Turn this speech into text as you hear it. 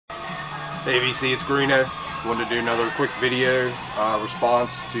Hey VC, it's Greeno. Wanted to do another quick video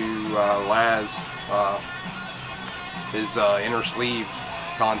response to Laz, his inner sleeve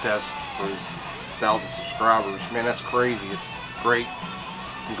contest for his 1,000 subscribers. Man, that's crazy. It's great.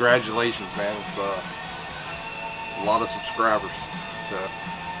 Congratulations, man. It's a lot of subscribers. So,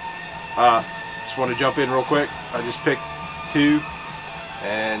 just want to jump in real quick. I just picked two,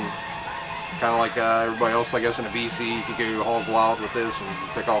 and kind of like everybody else, I guess, in a VC, you could go hog wild with this and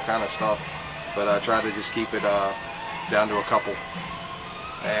pick all kind of stuff. But I try to just keep it down to a couple.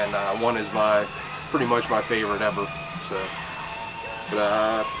 And one is pretty much my favorite ever. So,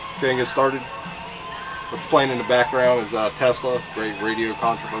 but getting it started. What's playing in the background is Tesla, great radio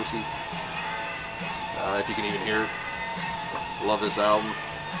controversy. If you can even hear it. Love this album.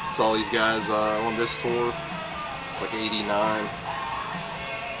 Saw these guys on this tour. It's like '89.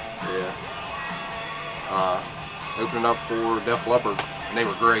 Yeah. Opening up for Def Leppard, and they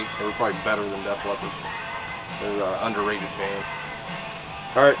were great. They were probably better than Def Leppard. They're an underrated band.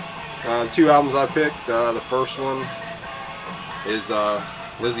 Alright, the two albums I picked. The first one is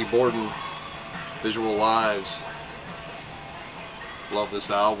Lizzie Borden, Visual Lives. Love this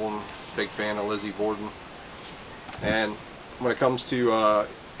album. Big fan of Lizzie Borden. And when it comes to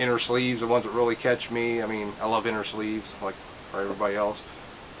inner sleeves, the ones that really catch me, I mean, I love inner sleeves like for everybody else.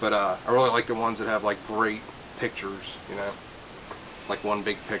 But I really like the ones that have like great pictures, you know, like one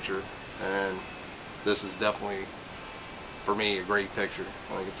big picture. And this is definitely, for me, a great picture.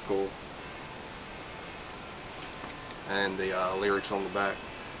 I think it's cool. And the lyrics on the back.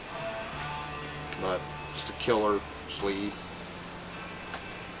 But just a killer sleeve.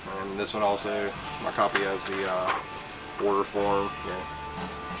 And this one also, my copy has the order form.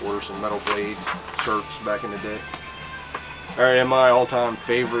 Yeah, order some Metal Blade shirts back in the day. Alright, and my all-time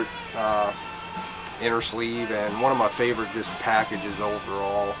favorite inner sleeve, and one of my favorite just packages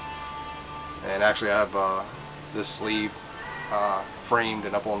overall. And actually I have this sleeve framed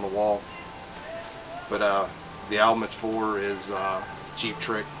and up on the wall. But the album it's for is Cheap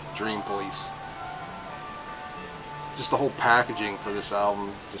Trick, Dream Police. Just the whole packaging for this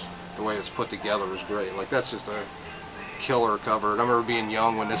album, just the way it's put together is great. Like, that's just a killer cover. And I remember being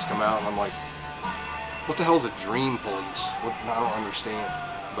young when this came out, and I'm like, what the hell is a Dream Police? I don't understand.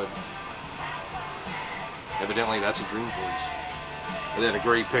 But evidently that's a Dream Police. And then a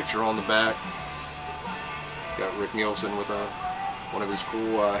great picture on the back. Got Rick Nielsen with one of his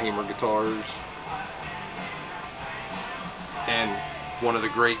cool Hamer guitars. And one of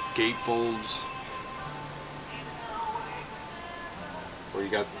the great gatefolds, where you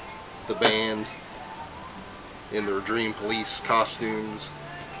got the band in their Dream Police costumes,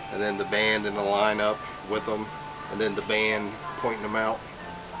 and then the band in the lineup with them, and then the band pointing them out.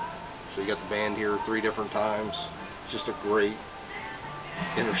 So you got the band here 3 different times. It's just a great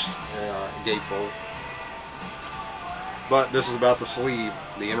gatefold. But this is about the sleeve,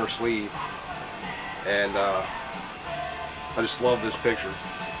 the inner sleeve, and I just love this picture.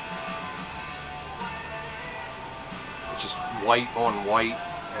 It's just white on white,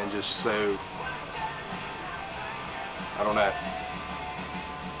 and just so, I don't know.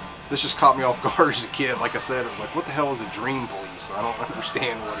 This just caught me off guard as a kid. Like I said, it was like, what the hell is a Dream Police? I don't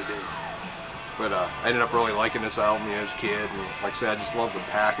understand what it is. But I ended up really liking this album as a kid, and like I said, I just love the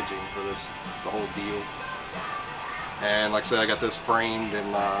packaging for this, the whole deal. And like I said, I got this framed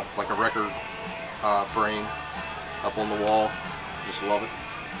in like a record frame up on the wall. Just love it.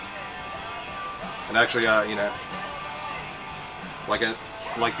 And actually, you know, like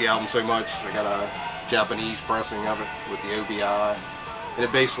the album so much, I got a Japanese pressing of it with the OBI. And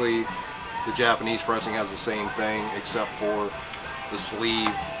it basically, the Japanese pressing has the same thing, except for the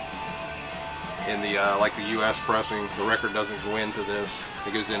sleeve in the like the US pressing. The record doesn't go into this;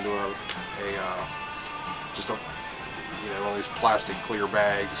 it goes into just a, you know, one of these plastic clear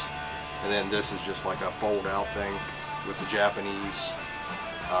bags, and then this is just like a fold-out thing with the Japanese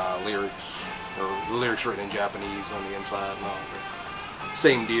lyrics, or the lyrics written in Japanese on the inside and all.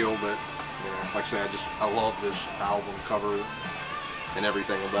 Same deal, but you know, like I said, I love this album cover and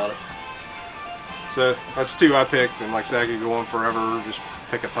everything about it. So that's 2 I picked, and like I said, I could go on forever, just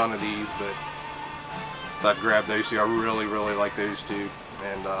pick a ton of these, but I'd grab those 2. I really, really like those 2,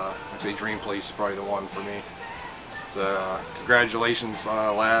 and I'd say Dream Police is probably the one for me. So congratulations,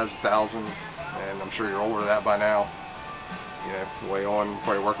 Laz, 1,000, and I'm sure you're over that by now. You know, way on,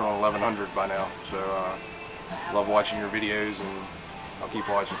 probably working on 1,100 by now. So love watching your videos, and I'll keep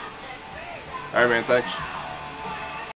watching. Alright, man, thanks.